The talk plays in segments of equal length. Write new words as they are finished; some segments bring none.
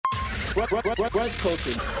Brunch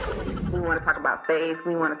Culture. We want to talk about faith.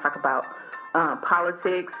 We want to talk about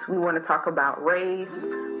politics. We want to talk about race.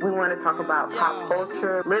 We want to talk about pop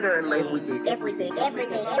culture. Literally, everything is up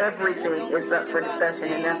for discussion,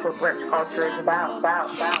 and that's what brunch culture is about. It's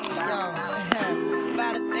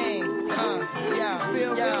about a thing.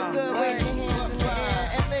 Feel real good. Wave your hands in the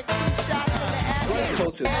air and lick 2 shots in the air. Brunch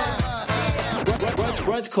Culture.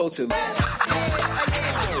 Brunch Culture.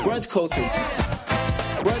 Brunch Culture.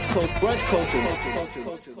 Brunch Culture.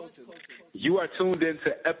 You are tuned in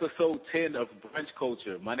to episode 10 of Brunch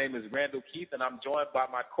Culture. My name is Randall Keith, and I'm joined by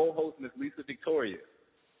my co-host, Ms. Lisa Victoria.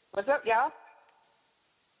 What's up, y'all?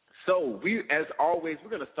 So, as always,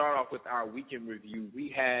 we're going to start off with our weekend review.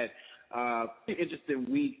 We had a pretty interesting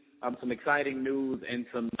week, some exciting news and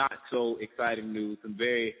some not so exciting news, some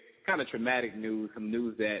very kind of traumatic news, some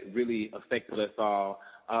news that really affected us all.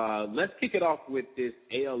 Let's kick it off with this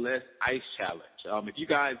ALS Ice Challenge. If you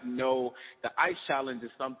guys know, the Ice Challenge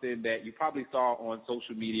is something that you probably saw on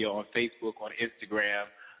social media, on Facebook, on Instagram.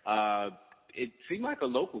 It seemed like a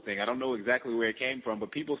local thing. I don't know exactly where it came from,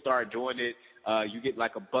 but people started doing it. You get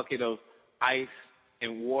like a bucket of ice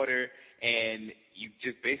and water, and you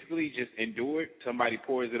just basically just endure it. Somebody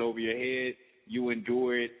pours it over your head, you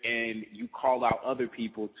endure it, and you call out other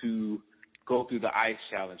people to go through the Ice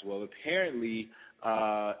Challenge. Well, apparently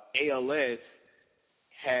ALS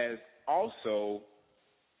has also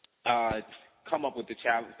come up with the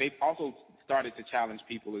challenge. They've also started to challenge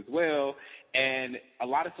people as well, and a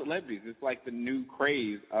lot of celebrities. It's like the new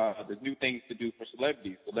craze, the new things to do for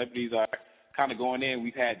celebrities. Celebrities are kind of going in.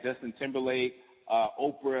 We've had Justin Timberlake,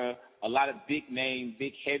 Oprah, a lot of big name,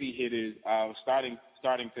 big heavy hitters starting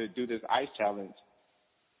to do this Ice Challenge.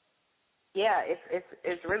 Yeah,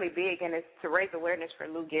 it's really big, and it's to raise awareness for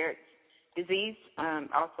Lou Gehrig's disease,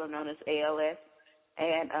 also known as ALS,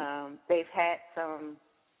 and they've had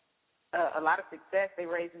a lot of success. They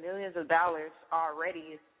raised millions of dollars already.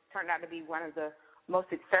 It's turned out to be one of the most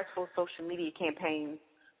successful social media campaigns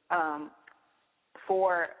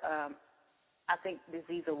for, I think,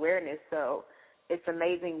 disease awareness. So it's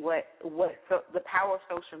amazing what the power of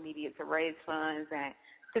social media to raise funds and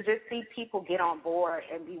to just see people get on board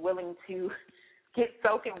and be willing to get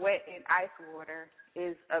soaking wet in ice water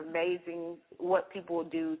is amazing. What people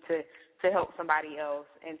do to help somebody else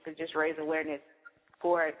and to just raise awareness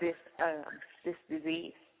for this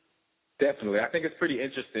disease. Definitely. I think it's pretty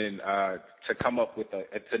interesting to come up with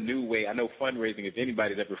it's a new way. I know fundraising, if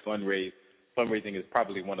anybody's ever fundraising is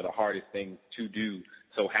probably one of the hardest things to do.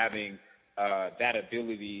 So having that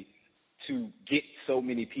ability to get so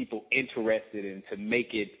many people interested and to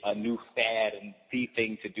make it a new fad and the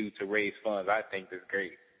thing to do to raise funds, I think is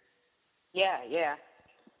great. Yeah,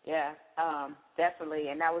 definitely.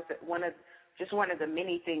 And that was one of the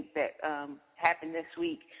many things that happened this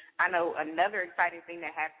week. I know another exciting thing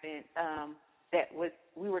that happened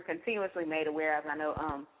we were continuously made aware of. I know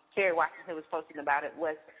Kerry Washington was posting about it,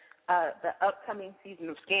 was the upcoming season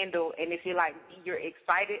of Scandal. And if you're like me, you're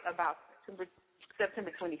excited about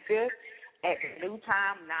September 25th at new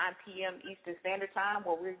time, 9 p.m. Eastern Standard Time,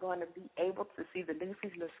 where we're going to be able to see the new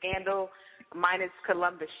season of Scandal minus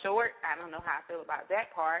Columbus Short. I don't know how I feel about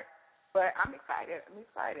that part, but I'm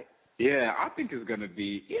excited. Yeah, I think it's going to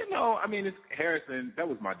be, it's Harrison. That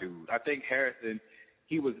was my dude. I think Harrison,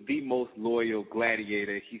 he was the most loyal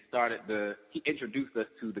gladiator. He introduced us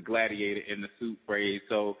to the gladiator in the suit phrase.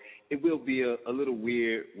 So it will be a little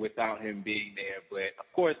weird without him being there. But,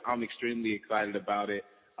 of course, I'm extremely excited about it.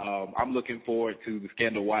 I'm looking forward to the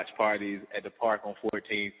Scandal watch parties at the park on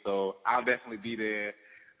 14th. So I'll definitely be there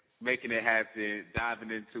making it happen,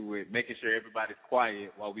 diving into it, making sure everybody's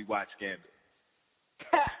quiet while we watch Scandal.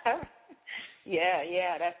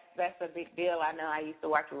 Yeah, that's a big deal. I know I used to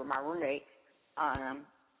watch it with my roommate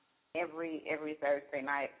every Thursday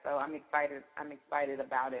night, so I'm excited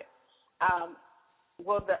about it.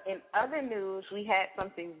 In other news, we had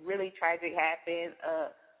something really tragic happen.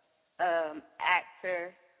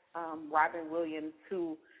 Actor Robin Williams,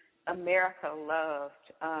 who America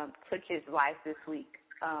loved, took his life this week.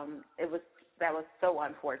 That was so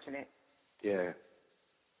unfortunate. Yeah.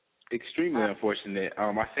 Extremely unfortunate.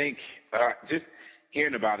 I think just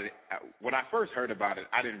hearing about it, when I first heard about it,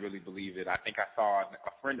 I didn't really believe it. I think I saw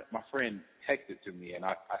my friend texted to me, and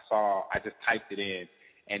I just typed it in,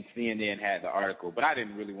 and CNN had the article, but I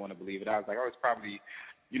didn't really want to believe it. I was like, it's probably,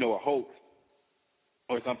 a hoax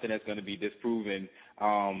or something that's going to be disproven.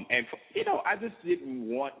 I just didn't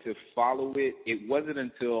want to follow it. It wasn't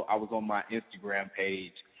until I was on my Instagram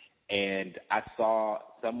page and I saw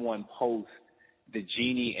someone post the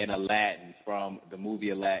genie in Aladdin from the movie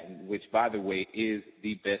Aladdin, which, by the way, is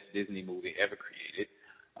the best Disney movie ever created.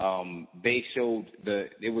 they showed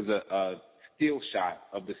it was a still shot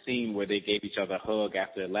of the scene where they gave each other a hug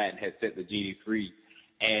after Aladdin had set the genie free.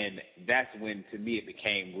 And that's when, to me, it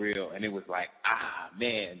became real. And it was like,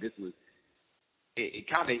 man, it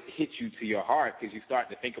kind of hits you to your heart because you start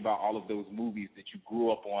to think about all of those movies that you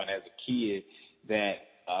grew up on as a kid that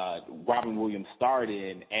Robin Williams starred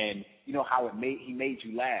in, and you know how he made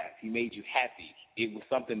you laugh, he made you happy. It was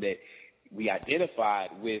something that we identified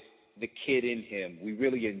with the kid in him. We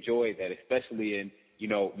really enjoyed that, especially in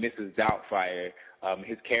Mrs. Doubtfire,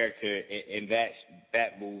 his character in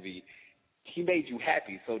that movie. He made you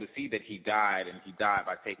happy. So to see that he died, and he died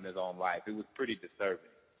by taking his own life, it was pretty disturbing.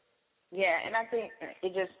 Yeah, and I think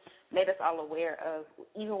it just made us all aware of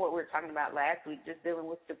even what we were talking about last week, just dealing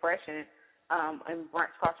with depression. In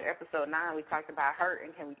Brunch Culture episode 9, we talked about hurt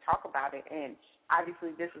and can we talk about it. And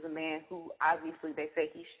obviously this is a man who obviously they say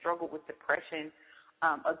he struggled with depression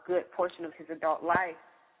a good portion of his adult life,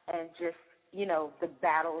 and just, the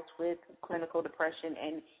battles with clinical depression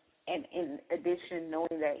and in addition,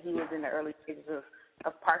 knowing that he was in the early stages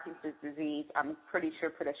of Parkinson's disease, I'm pretty sure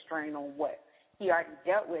put a strain on what he already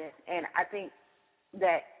dealt with. And I think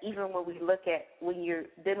that even when we look at when you're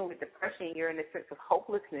dealing with depression, you're in a sense of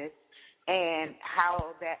hopelessness, and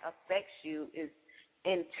how that affects you is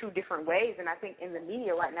in two different ways. And I think in the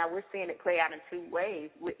media right now, we're seeing it play out in two ways.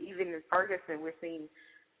 Even in Ferguson, we're seeing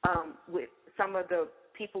with some of the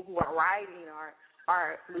people who are rioting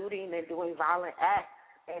are looting and doing violent acts.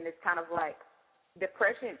 And it's kind of like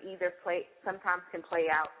depression either sometimes can play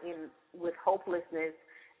out with hopelessness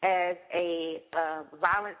as a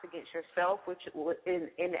violence against yourself, which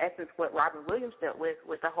in essence what Robin Williams dealt with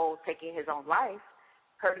the whole taking his own life,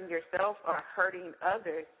 hurting yourself or hurting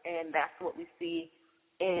others. And that's what we see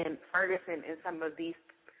in Ferguson and some of these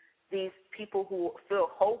people who feel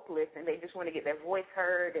hopeless and they just want to get their voice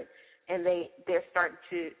heard, and they're starting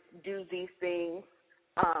to do these things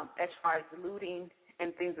as far as looting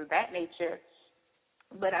and things of that nature.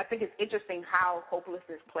 But I think it's interesting how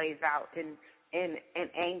hopelessness plays out in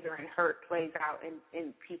anger and hurt plays out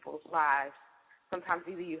in people's lives. Sometimes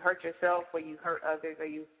either you hurt yourself or you hurt others, or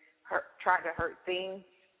you try to hurt things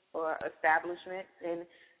or establishments. And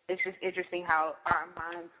it's just interesting how our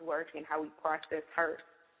minds work and how we process hurt.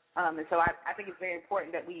 And so I think it's very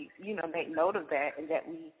important that we, make note of that, and that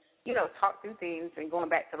we, talk through things. And going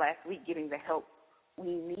back to last week, getting the help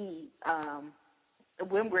we need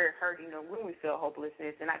when we're hurting or when we feel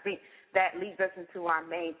hopelessness. And I think that leads us into our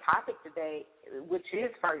main topic today, which is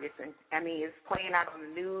Ferguson. I mean, it's playing out on the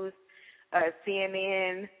news,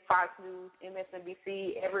 CNN, Fox News,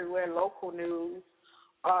 MSNBC, everywhere. Local news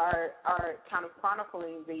are kind of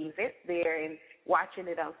chronicling the events there and watching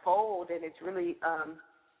it unfold. And it's really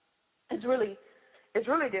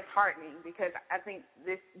disheartening, because I think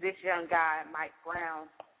this young guy, Mike Brown,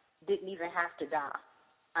 didn't even have to die.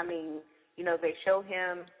 I mean, they show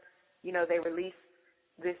him, they released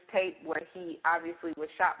this tape where he obviously was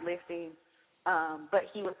shoplifting, but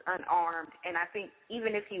he was unarmed. And I think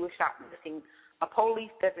even if he was shoplifting, a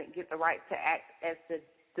police doesn't get the right to act as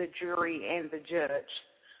the jury and the judge.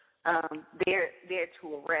 They're there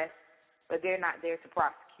to arrest, but they're not there to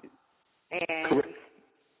prosecute. And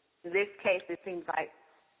in this case, it seems like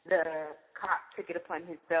the cop took it upon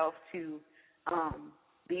himself to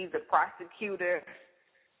be the prosecutor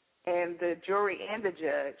and the jury and the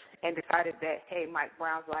judge, and decided that, hey, Mike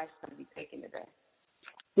Brown's life is going to be taken today.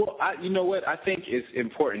 Well, you know what? I think it's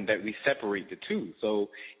important that we separate the two.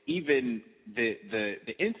 So even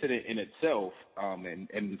the incident in itself,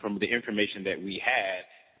 and from the information that we had,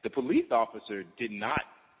 the police officer did not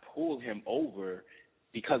pull him over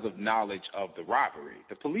because of knowledge of the robbery.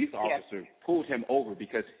 The police officer pulled him over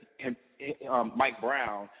because Mike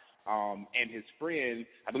Brown and his friend,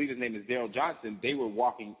 I believe his name is Daryl Johnson, they were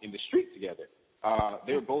walking in the street together.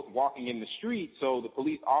 They were both walking in the street, so the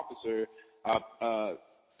police officer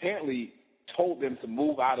apparently told them to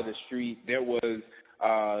move out of the street. There was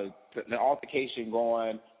an altercation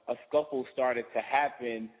going, a scuffle started to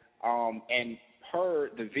happen, and per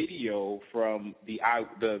the video from the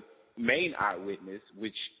main eyewitness,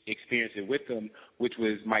 which experienced it with them, which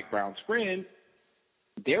was Mike Brown's friend,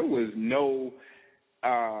 there was no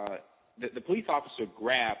the police officer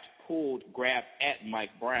grabbed at Mike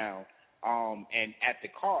Brown and at the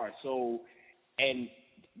car. So, and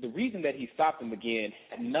the reason that he stopped him again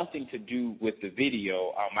had nothing to do with the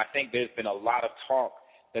video. I think there's been a lot of talk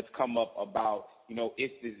that's come up about,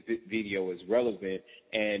 if this video is relevant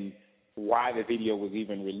and why the video was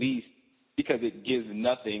even released, because it gives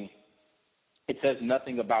nothing it says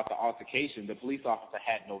nothing about the altercation. The police officer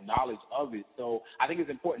had no knowledge of it. So I think it's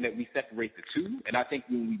important that we separate the two. And I think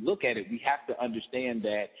when we look at it, we have to understand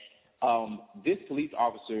that this police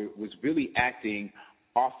officer was really acting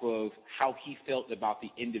off of how he felt about the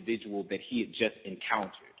individual that he had just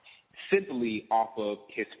encountered, simply off of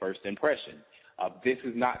his first impression. This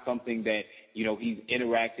is not something that, he's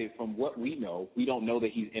interacted. From what we know, we don't know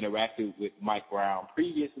that he's interacted with Mike Brown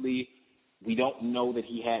previously. We don't know that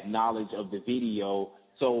he had knowledge of the video.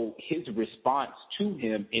 So his response to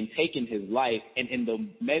him in taking his life and in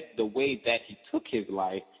the way that he took his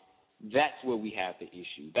life, that's where we have the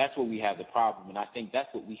issue. That's where we have the problem. And I think that's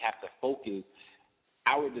what we have to focus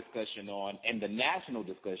our discussion on, and the national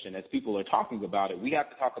discussion as people are talking about it. We have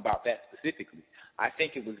to talk about that specifically. I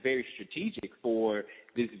think it was very strategic for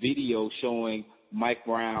this video showing Mike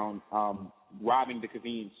Brown robbing the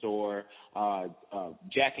convenience store,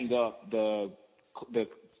 jacking up the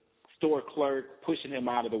store clerk, pushing him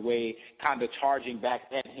out of the way, kind of charging back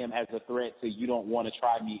at him as a threat, so you don't want to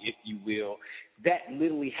try me, if you will. That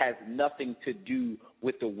literally has nothing to do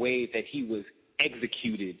with the way that he was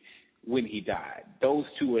executed when he died. Those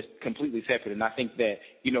two are completely separate. And I think that,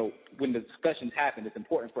 when the discussions happen, it's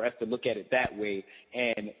important for us to look at it that way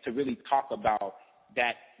and to really talk about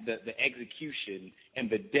that, the execution and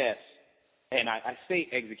the deaths. And I say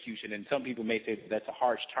execution, and some people may say that's a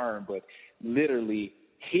harsh term, but literally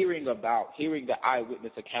hearing the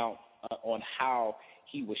eyewitness account on how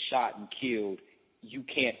he was shot and killed, you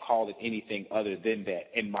can't call it anything other than that,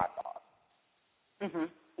 in my thought.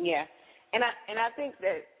 Yeah. And I think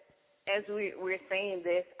that as we're saying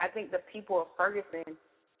this, I think the people of Ferguson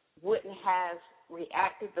wouldn't have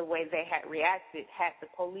reacted the way they had reacted had the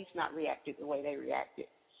police not reacted the way they reacted.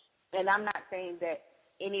 And I'm not saying that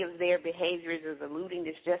any of their behaviors as alluding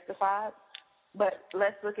is justified, but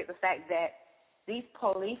let's look at the fact that these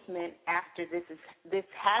policemen, after this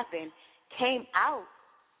happened, came out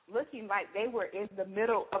looking like they were in the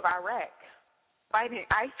middle of Iraq fighting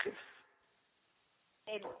ISIS.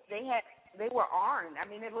 And they were armed. I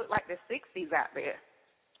mean, it looked like the 60s out there.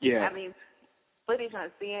 Yeah. I mean, footage on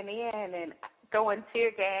CNN and throwing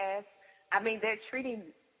tear gas. I mean, they're treating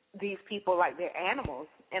these people like they're animals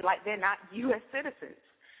and like they're not U.S. citizens.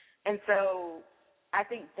 And so I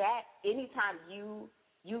think that anytime you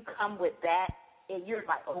come with that and you're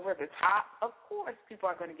like over the top, of course people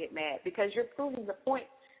are going to get mad because you're proving the point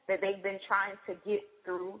that they've been trying to get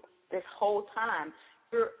through this whole time.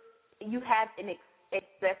 You have an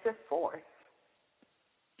excessive force.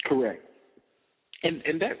 Correct.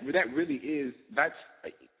 And that really is, that's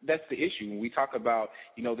the issue. When we talk about,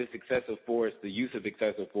 this excessive force, the use of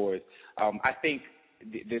excessive force, I think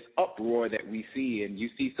this uproar that we see, and you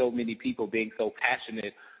see so many people being so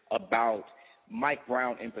passionate about Mike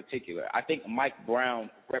Brown in particular. I think Mike Brown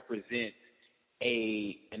represents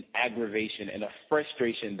an aggravation and a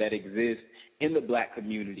frustration that exists in the black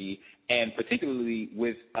community, and particularly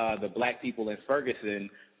with the black people in Ferguson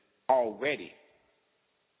already.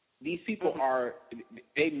 These people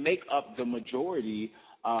they make up the majority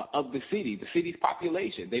of the city's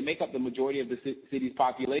population. They make up the majority of the city's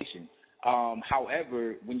population.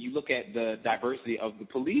 However, when you look at the diversity of the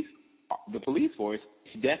police force,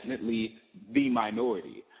 it's definitely the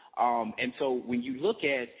minority. And so when you look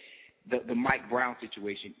at the Mike Brown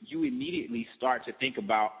situation, you immediately start to think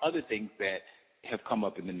about other things that have come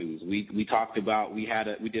up in the news. We talked about, we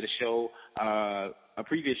did a show, a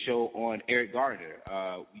previous show on Eric Garner.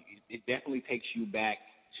 It definitely takes you back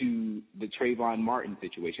to the Trayvon Martin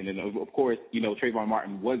situation. And of course, Trayvon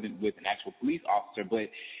Martin wasn't with an actual police officer, but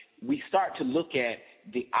we start to look at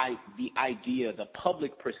the idea, the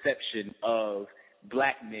public perception of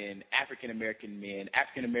black men, African-American men,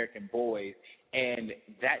 African-American boys, and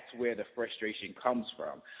that's where the frustration comes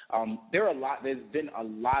from. There's been a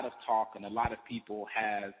lot of talk, and a lot of people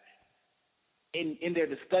have, in their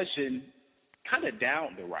discussion, kind of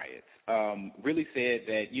downed the riots. Really said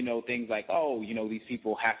that, things like, these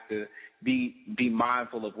people have to be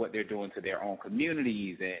mindful of what they're doing to their own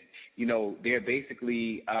communities, and, they're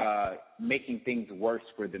basically making things worse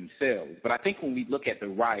for themselves. But I think when we look at the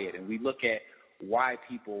riot and we look at why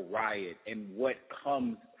people riot and what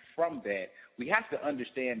comes from that, we have to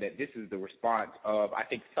understand that this is the response of, I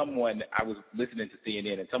think I was listening to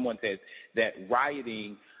CNN, and someone said that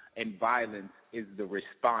rioting and violence is the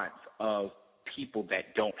response of people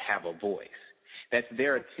that don't have a voice. That's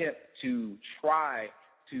their attempt to try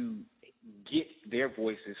to get their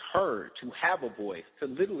voices heard, to have a voice, to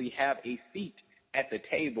literally have a seat at the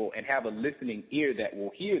table and have a listening ear that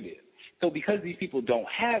will hear this. So because these people don't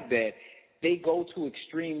have that, they go to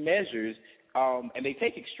extreme measures, and they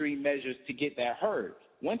take extreme measures to get that heard.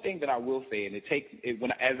 one thing that I will say, and as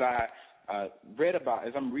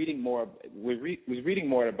I'm reading more, was reading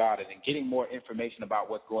more about it and getting more information about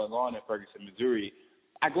what's going on in Ferguson, Missouri,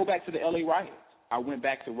 I go back to the LA riots. I went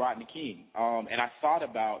back to Rodney King, and I thought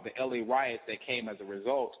about the LA riots that came as a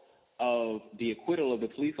result of the acquittal of the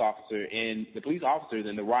police officers in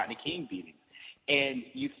the Rodney King beating. And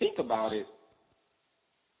you think about it,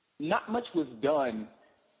 not much was done,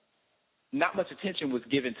 not much attention was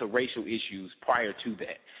given to racial issues prior to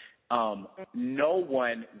that. No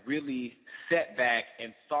one really sat back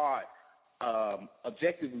and thought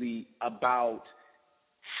objectively about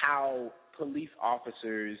how police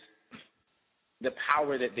officers, the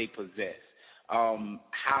power that they possess,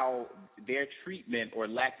 how their treatment or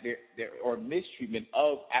or mistreatment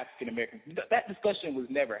of African Americans. That discussion was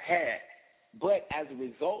never had. But as a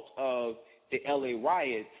result of the LA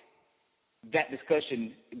riots, that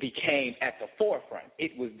discussion became at the forefront.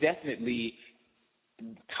 It was definitely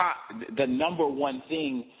the number one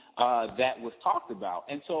thing that was talked about.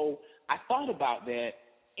 And so I thought about that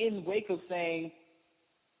in wake of saying,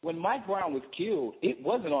 when Mike Brown was killed, it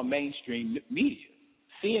wasn't on mainstream media.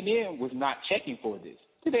 CNN was not checking for this.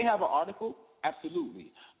 Did they have an article?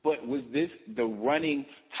 Absolutely. But was this the running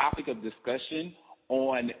topic of discussion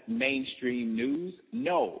on mainstream news?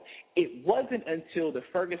 No. It wasn't until the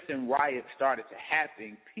Ferguson riots started to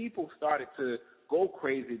happen, people started to go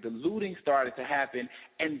crazy, the looting started to happen,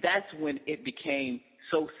 and that's when it became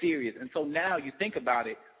so serious. And so now you think about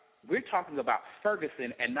it, we're talking about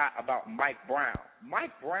Ferguson and not about Mike Brown.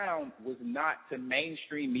 Mike Brown was not, to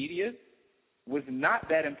mainstream media, was not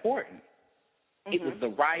that important. It was the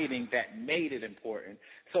rioting that made it important.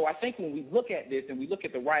 So I think when we look at this and we look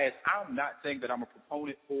at the riots, I'm not saying that I'm a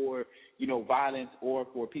proponent for, violence or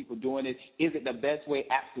for people doing it. Is it the best way?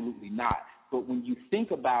 Absolutely not. But when you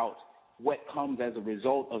think about what comes as a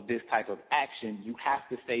result of this type of action, you have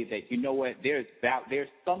to say that, you know what, there's a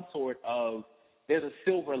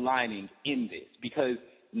silver lining in this, because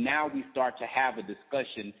now we start to have a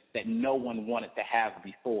discussion that no one wanted to have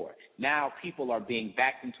before. Now people are being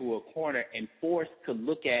backed into a corner and forced to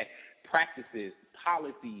look at practices,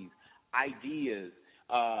 policies, ideas,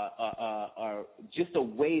 just a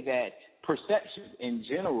way that perceptions in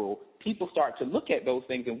general, people start to look at those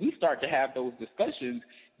things, and we start to have those discussions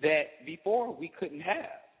that before we couldn't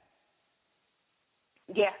have.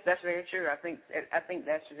 Yeah, that's very true. I think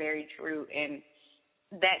that's very true, and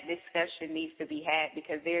that discussion needs to be had,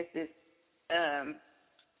 because there's this,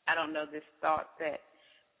 this thought that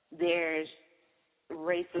there's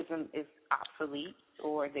racism is obsolete,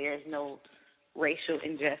 or there's no racial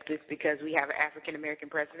injustice because we have an African American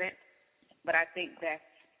president. But I think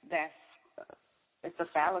that's it's a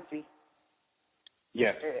fallacy.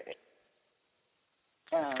 Yes.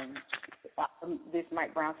 This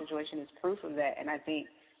Mike Brown situation is proof of that, and I think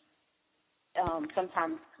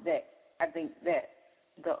sometimes that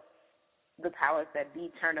the powers that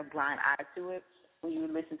be turn a blind eye to it. When you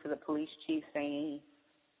listen to the police chief saying,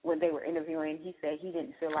 when they were interviewing, he said he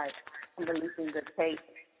didn't feel like him releasing the tape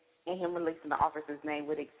and him releasing the officer's name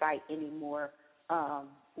would excite any more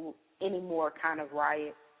kind of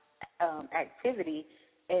riot activity.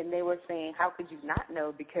 And they were saying, how could you not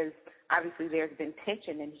know? Because obviously there's been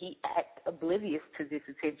tension, and he acted oblivious to this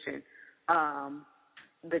tension,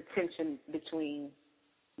 the tension between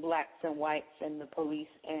blacks and whites and the police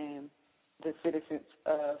and the citizens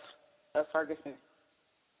of Ferguson.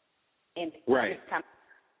 And right.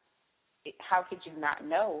 How could you not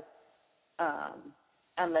know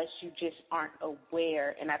unless you just aren't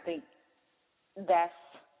aware? And I think that's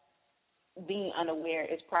being unaware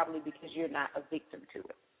is probably because you're not a victim to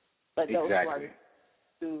it. But those who are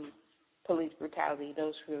to police brutality,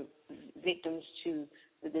 those who are victims to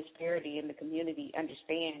the disparity in the community,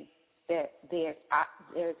 understand that there's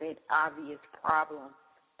an obvious problem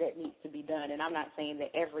that needs to be done. And I'm not saying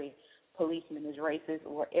that every policeman is racist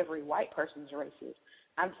or every white person is racist.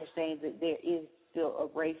 I'm just saying that there is still a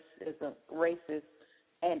racist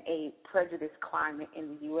and a prejudice climate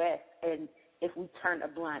in the U.S., and if we turn a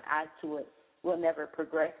blind eye to it, we'll never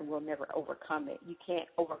progress and we'll never overcome it. You can't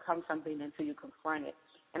overcome something until you confront it.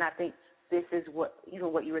 And I think this is what you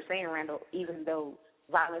were saying, Randall, even though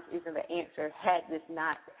violence isn't the answer, had this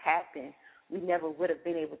not happened, we never would have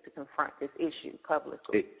been able to confront this issue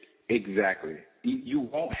publicly. Exactly. You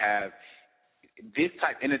won't have this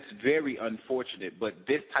type, and it's very unfortunate, but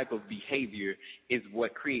this type of behavior is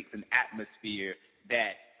what creates an atmosphere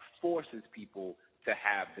that forces people to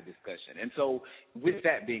have the discussion. And so with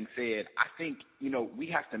that being said, I think, we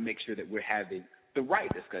have to make sure that we're having the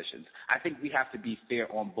right discussions. I think we have to be fair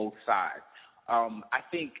on both sides. I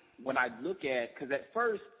think when I look at, because at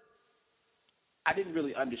first I didn't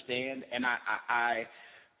really understand, and I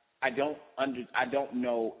don't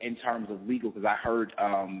know in terms of legal, because I heard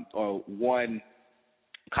one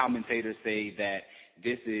commentators say that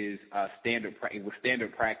this is it was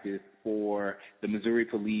standard practice for the Missouri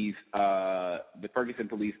police, the Ferguson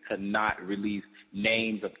police, to not release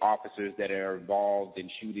names of officers that are involved in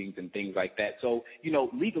shootings and things like that. So,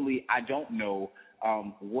 legally, I don't know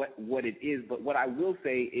what it is, but what I will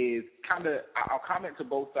say is I'll comment to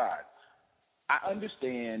both sides. I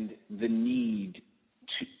understand the need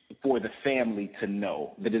for the family to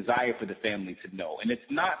know, the desire for the family to know. And it's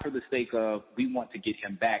not for the sake of we want to get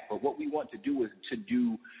him back, but what we want to do is to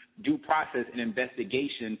do due process and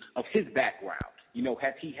investigation of his background.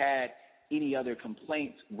 Has he had any other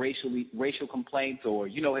complaints, racial complaints, or,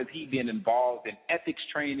 has he been involved in ethics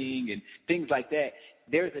training and things like that?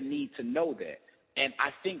 There's a need to know that. And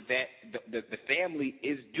I think that the family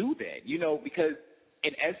is due that, because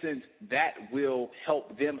in essence, that will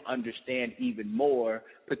help them understand even more,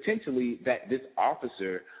 potentially, that this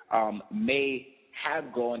officer may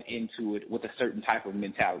have gone into it with a certain type of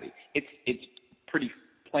mentality. It's pretty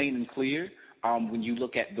plain and clear when you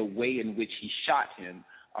look at the way in which he shot him.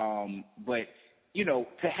 But,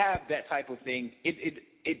 to have that type of thing,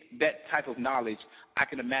 that type of knowledge, I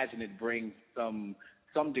can imagine it brings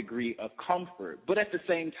some degree of comfort. But at the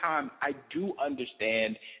same time, I do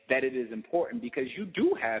understand that it is important, because you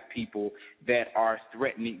do have people that are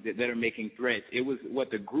threatening, that are making threats. It was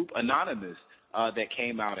the group Anonymous that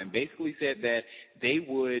came out and basically said that they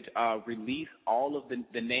would release all of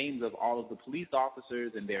the names of all of the police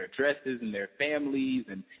officers and their addresses and their families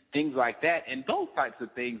and things like that. And those types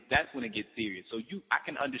of things, that's when it gets serious. So I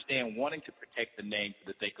can understand wanting to protect the name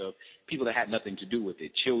for the sake of people that had nothing to do with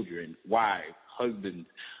it: children, wives, husbands,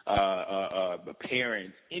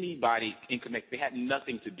 parents, anybody in connection. They had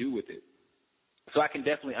nothing to do with it. So I can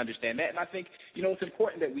definitely understand that. And I think, it's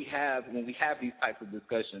important that when we have these types of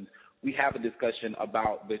discussions, we have a discussion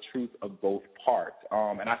about the truth of both parts.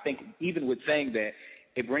 And I think even with saying that,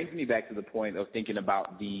 it brings me back to the point of thinking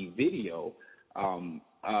about the video,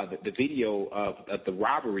 the video of the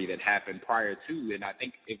robbery that happened prior to, and I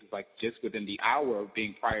think it was like just within the hour of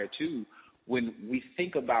being prior to. When we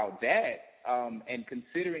think about that and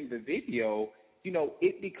considering the video,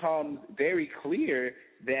 it becomes very clear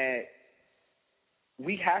that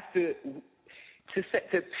we have to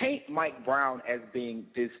paint Mike Brown as being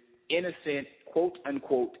this innocent, quote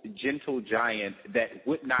unquote, gentle giant that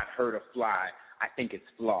would not hurt a fly. I think it's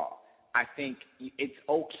flawed. I think it's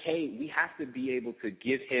okay. We have to be able to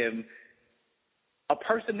give him a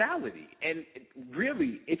personality. And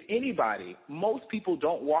really, if anybody, most people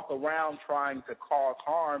don't walk around trying to cause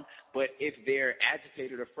harm, but if they're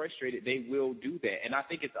agitated or frustrated, they will do that. And I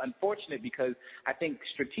think it's unfortunate, because I think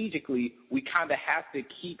strategically we kind of have to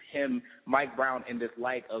keep Mike Brown, in this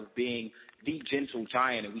light of being the gentle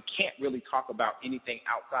giant, and we can't really talk about anything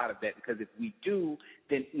outside of that, because if we do,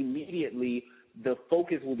 then immediately the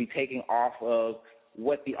focus will be taken off of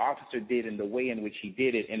what the officer did and the way in which he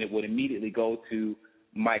did it, and it would immediately go to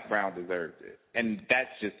Mike Brown deserves it. And that's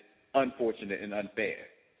just unfortunate and unfair.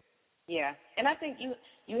 Yeah, and I think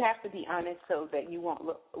you have to be honest so that we won't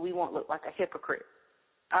look like a hypocrite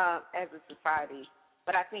as a society.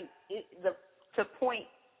 But I think to point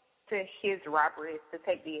to his robbery is to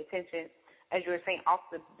take the attention, as you were saying, off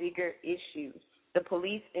the bigger issues. The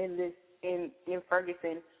police in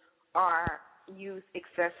Ferguson use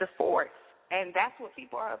excessive force, and that's what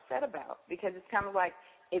people are upset about, because it's kind of like,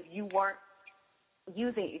 if you weren't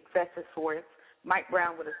using excessive force, Mike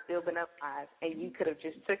Brown would have still been alive, and you could have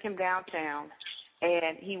just took him downtown,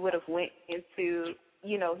 and he would have went into,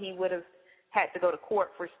 he would have had to go to court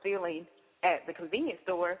for stealing at the convenience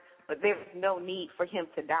store, but there was no need for him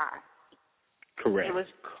to die. Correct. It was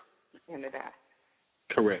him to die.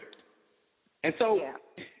 Correct. And so, yeah.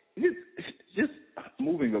 just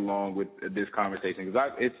moving along with this conversation,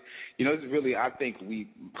 because it's really, I think we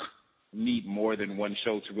need more than one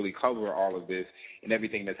show to really cover all of this and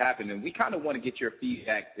everything that's happened. And we kind of want to get your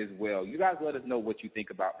feedback as well. You guys let us know what you think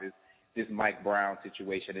about this Mike Brown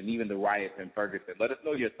situation and even the riots in Ferguson. Let us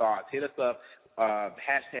know your thoughts. Hit us up,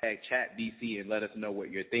 hashtag ChatDC, and let us know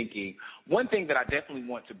what you're thinking. One thing that I definitely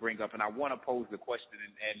want to bring up, and I want to pose the question,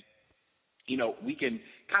 and we can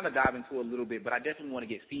kind of dive into a little bit, but I definitely want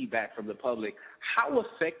to get feedback from the public. How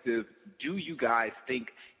effective do you guys think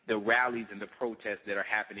the rallies and the protests that are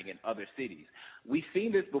happening in other cities? We've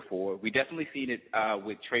seen this before. We definitely seen it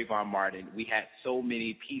with Trayvon Martin. We had so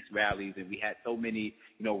many peace rallies, and we had so many,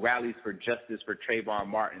 rallies for justice for Trayvon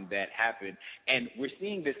Martin that happened. And we're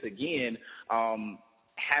seeing this again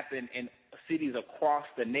happen in cities across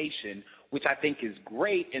the nation, which I think is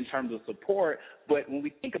great in terms of support. But when we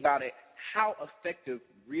think about it, how effective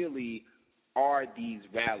really are these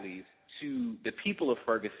rallies to the people of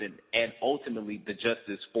Ferguson and ultimately the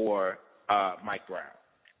justice for Mike Brown?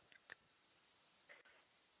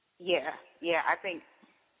 Yeah, I think,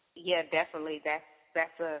 definitely.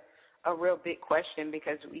 That's a real big question,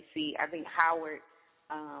 because we see, I think Howard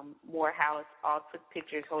Morehouse all took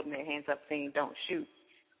pictures holding their hands up saying "Don't shoot,"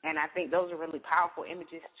 and I think those are really powerful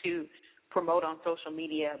images to promote on social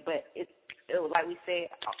media. But like we said,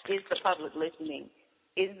 is the public listening?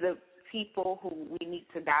 Is the people who we need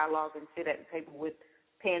to dialogue and sit at the table with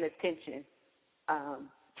paying attention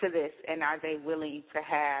to this, and are they willing to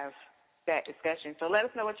have that discussion? So let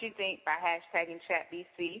us know what you think by hashtagging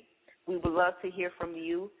ChatBC. We would love to hear from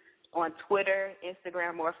you on Twitter,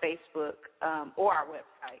 Instagram, or Facebook, or our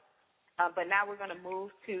website. But now we're going to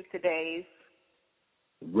move to today's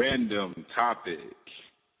random topic.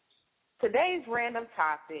 Today's random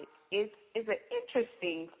topic is an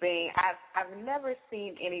interesting thing. I've never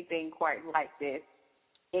seen anything quite like this.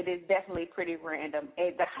 It is definitely pretty random.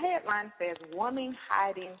 The headline says, "Woman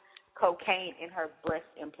hiding cocaine in her breast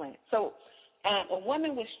implant." So a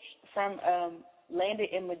woman was landed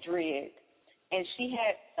in Madrid, and she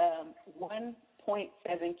had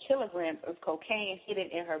 1.7 kilograms of cocaine hidden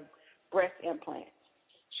in her breast implants.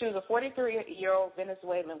 She was a 43-year-old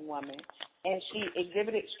Venezuelan woman, and she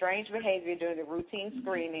exhibited strange behavior during the routine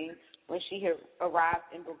screening when she had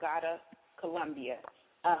arrived in Bogota, Colombia.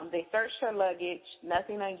 They searched her luggage,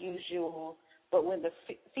 nothing unusual, but when the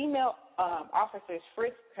female officers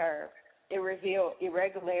frisked her, it revealed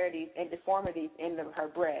irregularities and deformities in her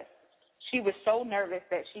breast. She was so nervous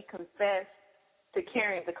that she confessed to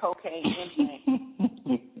carrying the cocaine implant.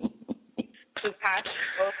 To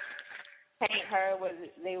paint her,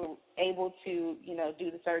 they were able to,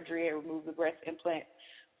 do the surgery and remove the breast implant.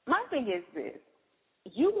 My thing is this: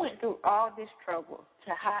 you went through all this trouble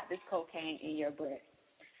to hide this cocaine in your breast,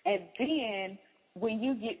 and then when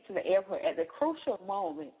you get to the airport at the crucial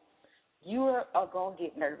moment, you are going to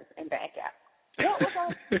get nervous and back out. What was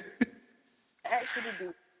I asked you to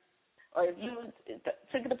do? Or if you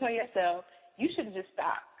took it upon yourself, you should have just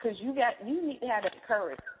stopped, because you need to have that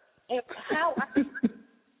courage. And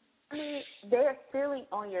they're feeling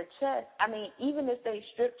on your chest. Even if they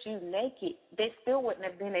stripped you naked, they still wouldn't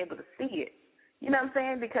have been able to see it. You know what I'm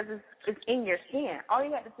saying? Because it's in your skin. All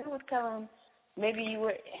you had to do was tell them maybe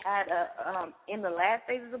you had in the last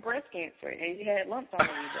stages of breast cancer and you had lumps all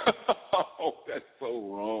over your breast. Oh, that's so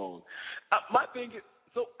wrong. My thing is,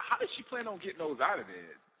 so how did she plan on getting those out of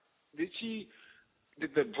there?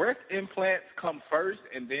 Did the breast implants come first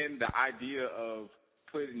and then the idea of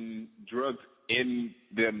putting drugs in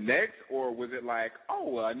them next? Or was it like,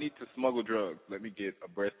 I need to smuggle drugs, let me get a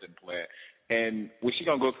breast implant? And was she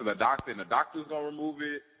going to go to the doctor and the doctor's going to remove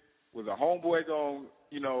it? Was a homeboy going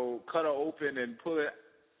to, cut her open and pull it?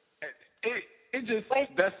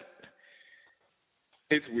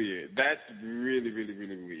 It's weird. That's really, really,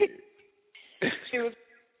 really weird. She was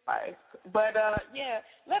nice. But,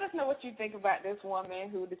 let us know what you think about this woman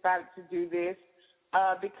who decided to do this,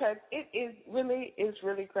 because it is really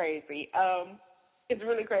crazy. It's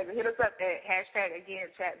really crazy. Hit us up at hashtag, again,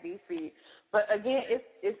 ChatBC. But, again,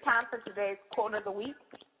 it's time for today's quote of the week.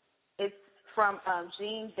 It's from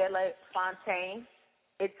Jean de La Fontaine.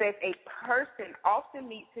 It says, "A person often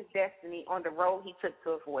meets his destiny on the road he took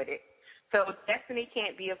to avoid it." So destiny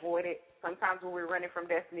can't be avoided. Sometimes when we're running from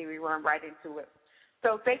destiny, we run right into it.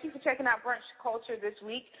 So thank you for checking out Brunch Culture this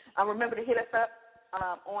week. Remember to hit us up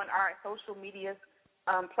on our social media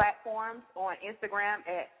platforms, on Instagram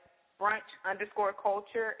at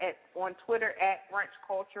Brunch_Culture, on Twitter at Brunch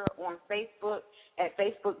Culture, on Facebook at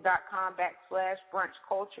Facebook.com/Brunch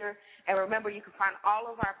Culture. And remember, you can find all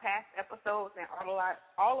of our past episodes and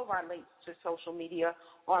all of our links to social media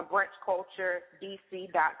on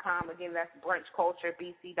BrunchCultureBC.com. Again, that's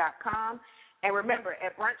BrunchCultureBC.com. And remember,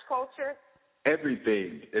 at Brunch Culture,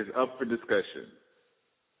 everything is up for discussion.